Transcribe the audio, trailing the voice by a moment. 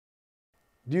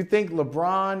Do you think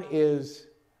LeBron is,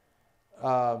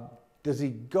 does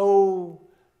he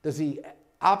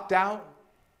opt out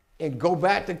and go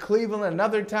back to Cleveland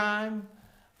another time?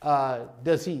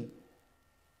 Does he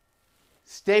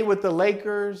stay with the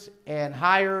Lakers and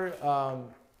hire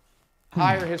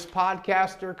his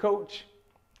podcaster coach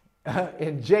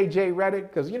and JJ Redick?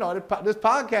 Because, this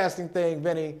podcasting thing,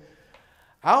 Vinny,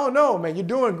 I don't know, man. You're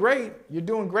doing great. You're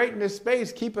doing great in this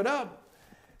space. Keep it up.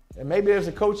 And maybe there's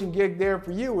a coaching gig there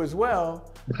for you as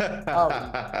well.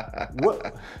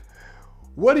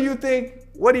 What do you think?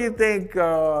 What do you think?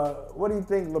 What do you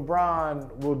think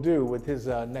LeBron will do with his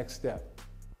next step?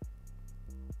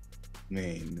 I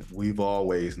mean, we've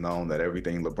always known that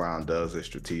everything LeBron does is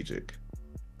strategic,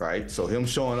 right? So him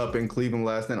showing up in Cleveland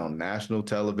last night on national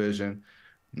television,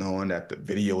 knowing that the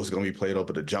video is going to be played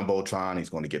over the Jumbotron, he's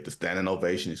going to get the standing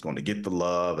ovation, he's going to get the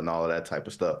love and all of that type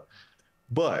of stuff.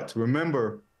 But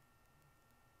remember,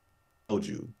 I told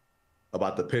you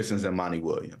about the Pistons and Monty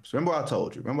Williams. Remember I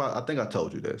told you? I think I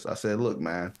told you this. I said, look,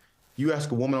 man, you ask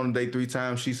a woman on a date 3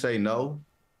 times, she say no.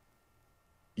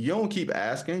 You don't keep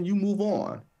asking, you move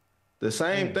on. The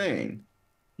same thing.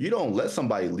 You don't let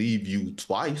somebody leave you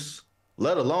twice,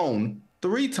 let alone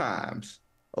 3 times.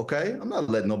 Okay? I'm not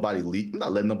letting nobody leave. I'm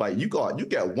not letting nobody. You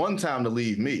got 1 time to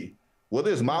leave me.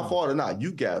 Whether it's my fault or not,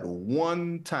 you got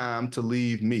 1 time to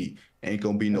leave me. Ain't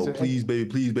gonna be no please, baby,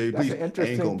 please, baby, please.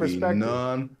 Ain't gonna be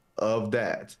none of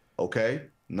that. Okay?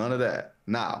 None of that.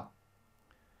 Now.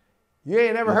 You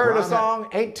ain't ever heard the song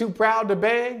Ain't Too Proud to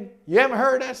Beg? You haven't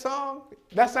heard that song?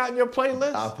 That's not in your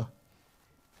playlist?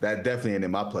 That definitely ain't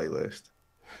in my playlist.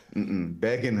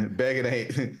 Begging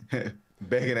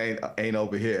ain't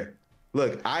over here.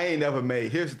 Look,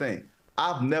 here's the thing.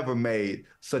 I've never made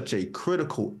such a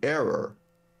critical error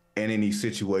in any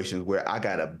situations where I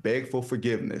gotta beg for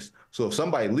forgiveness. So if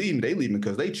somebody leave me, they leave me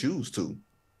because they choose to.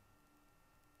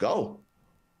 Go.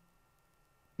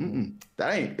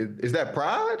 Is that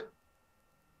pride?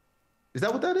 Is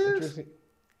that what that is?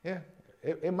 Yeah.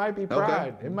 It might be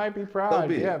pride. Okay. It might be pride.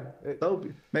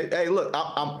 Hey, look,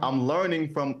 I'm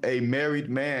learning from a married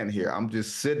man here. I'm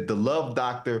just the love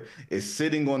doctor is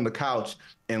sitting on the couch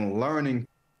and learning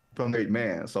from a married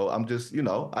man. So I'm just,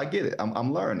 I get it.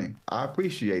 I'm learning. I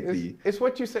appreciate It's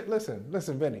what you said. Listen,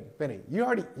 Vinny,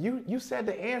 you said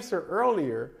the answer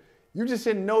earlier. You just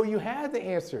didn't know you had the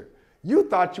answer. You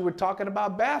thought you were talking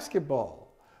about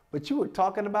basketball, but you were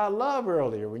talking about love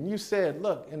earlier when you said,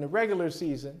 look, in the regular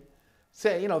season,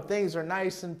 things are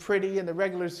nice and pretty in the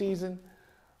regular season,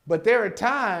 but there are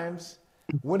times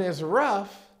when it's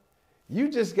rough, you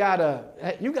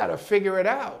gotta figure it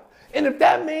out. And if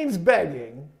that means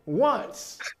begging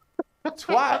once,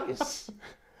 twice,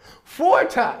 4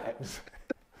 times,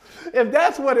 if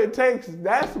that's what it takes,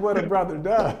 that's what a brother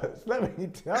does. Let me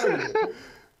tell you,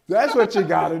 that's what you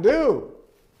gotta do.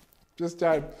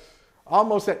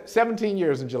 Almost at 17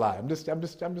 years in July. I'm just trying to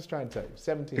tell you,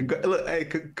 17.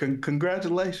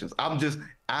 Congratulations.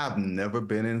 I've never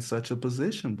been in such a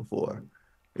position before.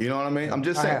 You know what I mean? I'm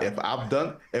just saying, if I've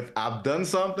done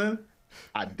something,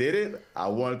 I did it, I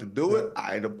wanted to do it,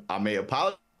 I may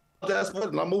apologize for it,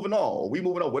 and I'm moving on. We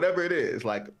moving on, whatever it is,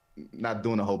 like not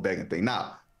doing the whole begging thing.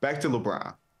 Now, back to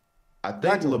LeBron. I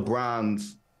think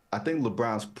LeBron's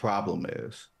problem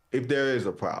is, if there is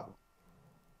a problem,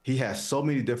 he has so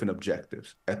many different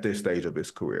objectives at this stage of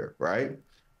his career, right?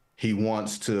 He's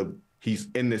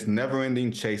in this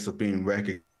never-ending chase of being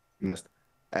recognized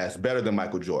as better than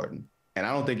Michael Jordan. And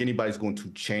I don't think anybody's going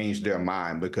to change their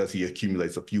mind because he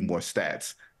accumulates a few more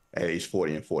stats at age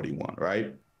 40 and 41,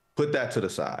 right? Put that to the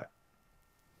side.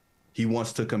 He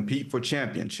wants to compete for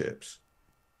championships.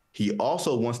 He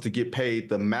also wants to get paid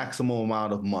the maximum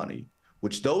amount of money,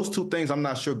 which those 2 things I'm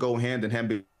not sure go hand in hand.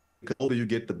 The older you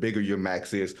get, the bigger your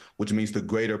max is, which means the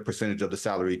greater percentage of the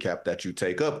salary cap that you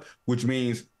take up, which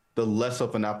means the less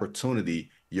of an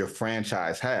opportunity your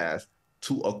franchise has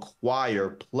to acquire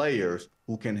players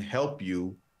who can help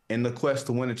you in the quest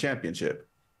to win a championship.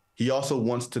 He also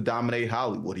wants to dominate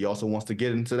Hollywood. He also wants to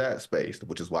get into that space,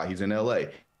 which is why he's in LA.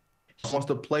 He wants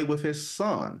to play with his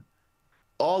son.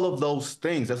 All of those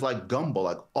things, that's like gumbo,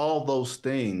 like all those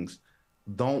things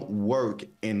don't work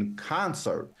in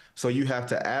concert. So you have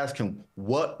to ask him,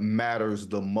 what matters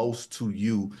the most to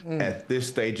you at this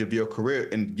stage of your career?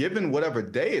 And given whatever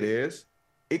day it is,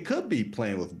 it could be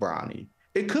playing with Bronny.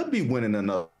 It could be winning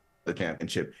another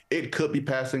championship. It could be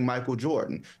passing Michael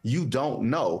Jordan. You don't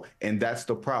know. And that's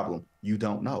the problem. You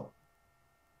don't know.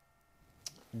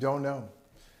 Don't know.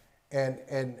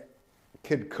 And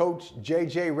could Coach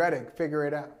JJ Redick figure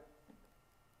it out?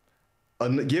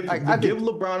 Give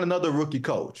LeBron another rookie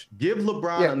coach. Give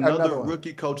LeBron another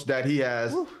rookie coach that he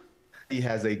has. he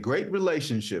has a great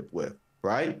relationship with,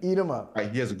 right? Eat him up.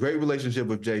 Right. He has a great relationship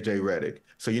with JJ Redick.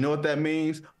 So you know what that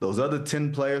means? Those other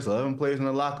 10 players, 11 players in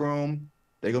the locker room,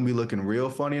 they're going to be looking real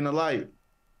funny in the light.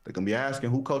 They're going to be asking,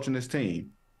 who coaching this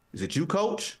team? Is it you,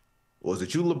 coach? Or is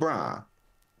it you, LeBron?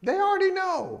 They already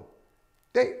know.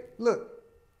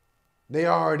 They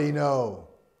already know.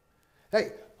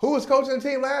 Hey, who was coaching the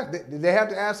team last? Did they have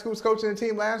to ask who was coaching the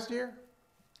team last year?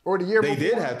 Or the year before? They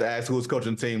did have to ask who was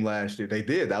coaching the team last year. They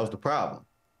did. That was the problem.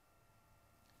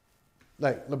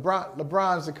 Like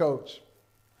LeBron's the coach.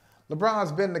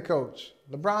 LeBron's been the coach.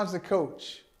 LeBron's the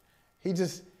coach. He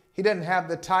doesn't have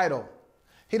the title.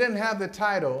 He doesn't have the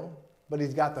title, but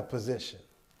he's got the position.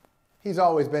 He's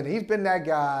been that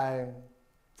guy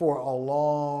for a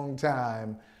long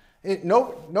time.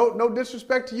 No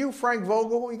disrespect to you, Frank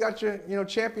Vogel. You got your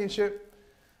championship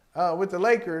with the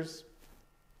Lakers,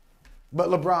 but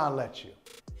LeBron let you.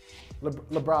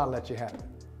 LeBron let you have it.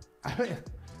 I mean,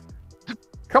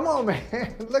 come on,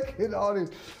 man. Look at all these.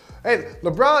 Hey,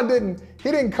 LeBron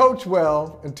didn't coach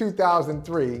well in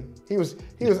 2003. He was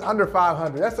under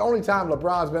 500. That's the only time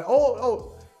LeBron's been.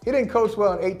 He didn't coach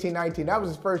well in 18-19. That was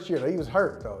his first year. He was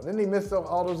hurt though. Didn't he miss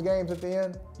all those games at the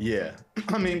end? Yeah.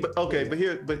 I mean,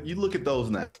 but you look at those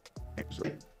names.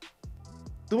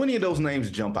 Do any of those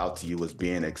names jump out to you as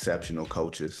being exceptional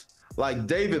coaches? Like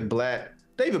David Blatt.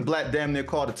 David Blatt damn near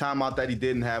called a timeout that he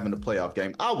didn't have in the playoff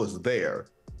game. I was there.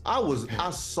 I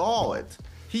saw it.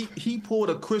 He pulled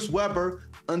a Chris Webber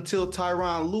until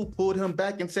Tyronn Lue pulled him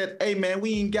back and said, "Hey man,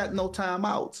 we ain't got no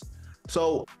timeouts."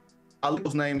 So I look at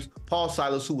those names. Paul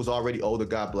Silas, who was already older,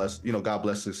 God bless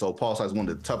his soul. Paul Silas, one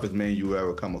of the toughest men you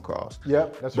ever come across.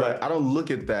 Yep, that's right. But I don't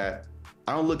look at that.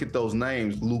 I don't look at those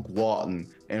names, Luke Walton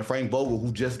and Frank Vogel,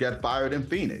 who just got fired in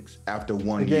Phoenix after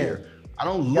one year. I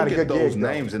don't look at those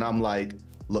names and I'm like,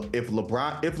 look, if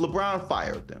LeBron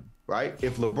fired them, right?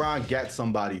 If LeBron got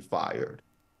somebody fired,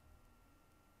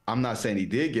 I'm not saying he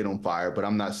did get him fired, but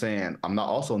I'm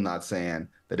also not saying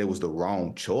that it was the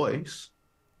wrong choice.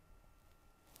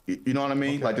 You know what I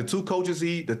mean? Okay. Like the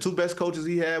two best coaches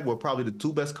he had were probably the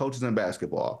two best coaches in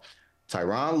basketball,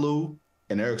 Tyronn Lue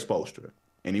and Eric Spoelstra,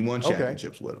 and he won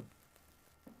championships with them.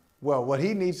 Well, what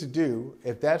he needs to do,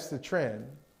 if that's the trend,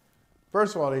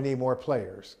 first of all, they need more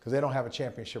players because they don't have a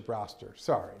championship roster.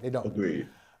 Sorry, they don't. Agreed.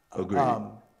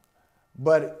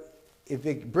 But if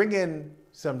they bring in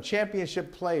some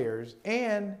championship players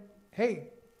and,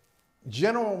 hey,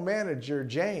 general manager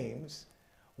James,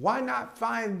 why not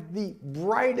find the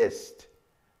brightest,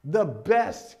 the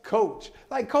best coach?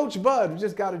 Like Coach Bud, who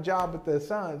just got a job with the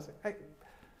Suns. Hey,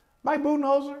 Mike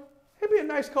Budenholzer, he'd be a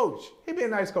nice coach. He'd be a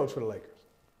nice coach for the Lakers.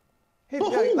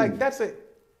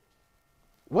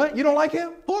 What? You don't like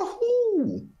him? For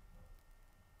who?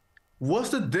 What's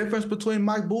the difference between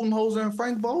Mike Budenholzer and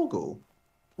Frank Vogel?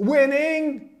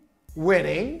 Winning.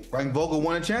 Frank Vogel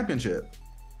won a championship.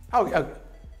 Okay.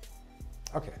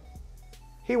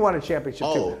 He won a championship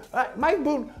too. Mike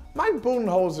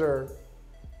Budenholzer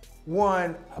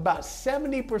won about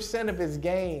 70% of his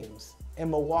games in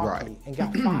Milwaukee and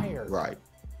got fired. Right.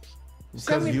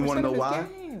 Because you want to know why?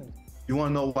 You want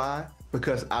to know why?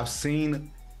 Because I've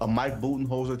seen a Mike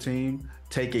Budenholzer team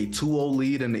take a 2-0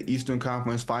 lead in the Eastern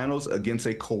Conference Finals against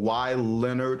a Kawhi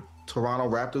Leonard Toronto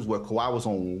Raptors where Kawhi was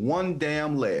on one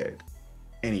damn leg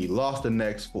and he lost the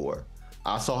next 4.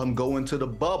 I saw him go into the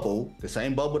bubble, the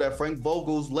same bubble that Frank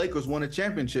Vogel's Lakers won a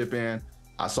championship in.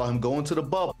 I saw him go into the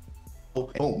bubble.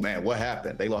 Oh man, what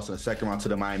happened? They lost in the second round to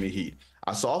the Miami Heat.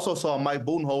 I also saw a Mike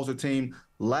Budenholzer team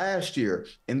last year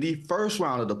in the first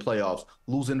round of the playoffs,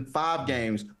 losing 5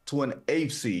 games to an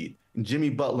 8th seed, Jimmy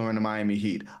Butler and the Miami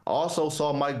Heat. I also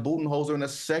saw Mike Budenholzer in the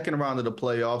second round of the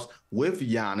playoffs with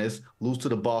Giannis lose to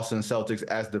the Boston Celtics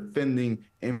as defending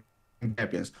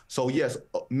champions. So yes,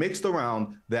 mixed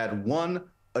around that one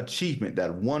achievement,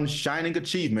 that one shining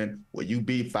achievement where you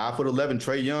beat 5'11"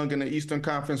 Trae Young in the Eastern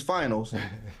Conference Finals,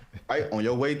 right? On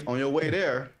your way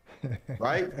there,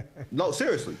 right? No,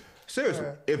 seriously.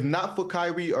 If not for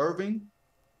Kyrie Irving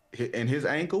and his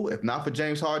ankle, if not for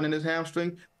James Harden and his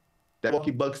hamstring, that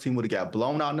Milwaukee Bucks team would have got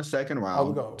blown out in the second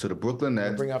round to the Brooklyn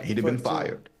Nets. He'd have been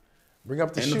fired. Bring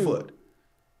up the shoe. The foot.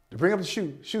 Bring up the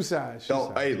shoe size.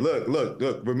 Hey, look,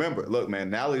 remember, man,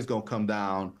 Natalie's going to come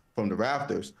down from the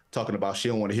rafters talking about she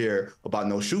don't want to hear about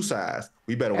no shoe size.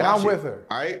 We better watch it. And I'm with her.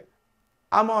 All right?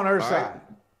 I'm on her side.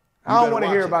 I don't want to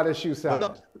hear about his shoe size.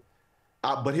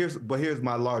 But here's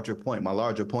my larger point. My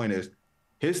larger point is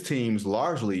his team's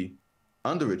largely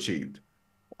underachieved.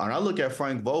 And I look at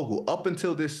Frank Vogel up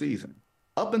until this season,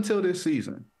 I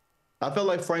felt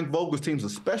like Frank Vogel's teams,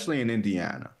 especially in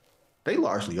Indiana, they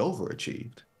largely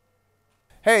overachieved.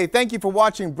 Hey, thank you for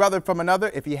watching Brother from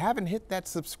Another. If you haven't hit that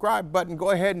subscribe button,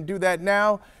 go ahead and do that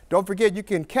now. Don't forget you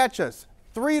can catch us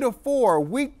 3 to 4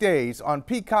 weekdays on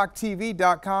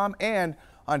PeacockTV.com and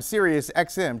on Sirius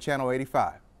XM Channel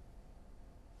 85.